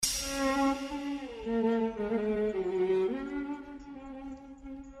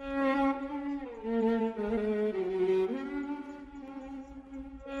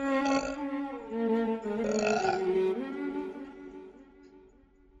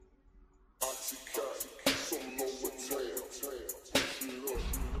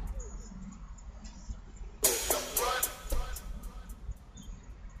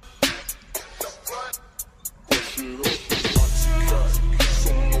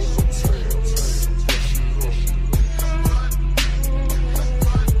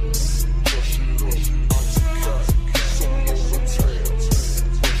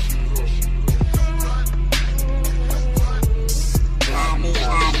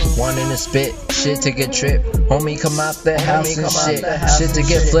Wanting to spit, shit to get tripped. Homie come out the house and shit to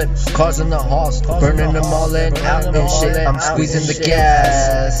get flipped. Cars in the halls, burning them all in out and shit. I'm squeezing the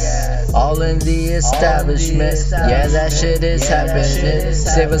gas, all in the establishment. Yeah, that shit is happening.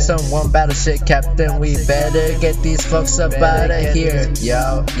 Save us some one battle shit, Captain. We better get these fucks up out of here.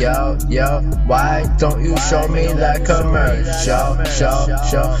 Yo, yo, yo, why don't you show me that commercial? Show.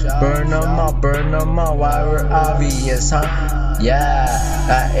 Burn them all while we're obvious, huh? Yeah,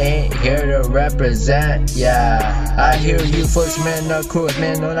 I ain't here to represent, yeah. I hear you folks, man, not cool,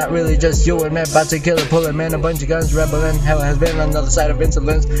 man. No, not really, just you and man. About to kill it, pull it, man. A bunch of guns, rebelling. Hell has been on the other side of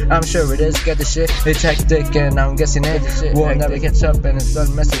insolence. I'm sure it is. Get the shit, it's hectic, and I'm guessing it will never catch up, and it's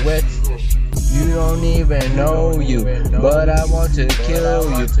done messing with. You don't even know you, but I want to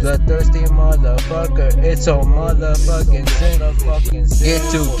kill you. Bloodthirsty motherfucker, it's so motherfucking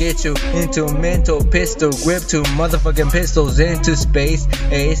sin. Get you into mental pistol grip, two motherfucking pistols into space.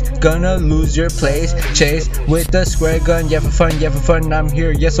 Ace, gonna lose your place. Chase with the square gun, yeah for fun, I'm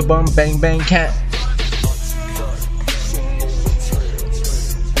here. Yes, a bum, bang, can't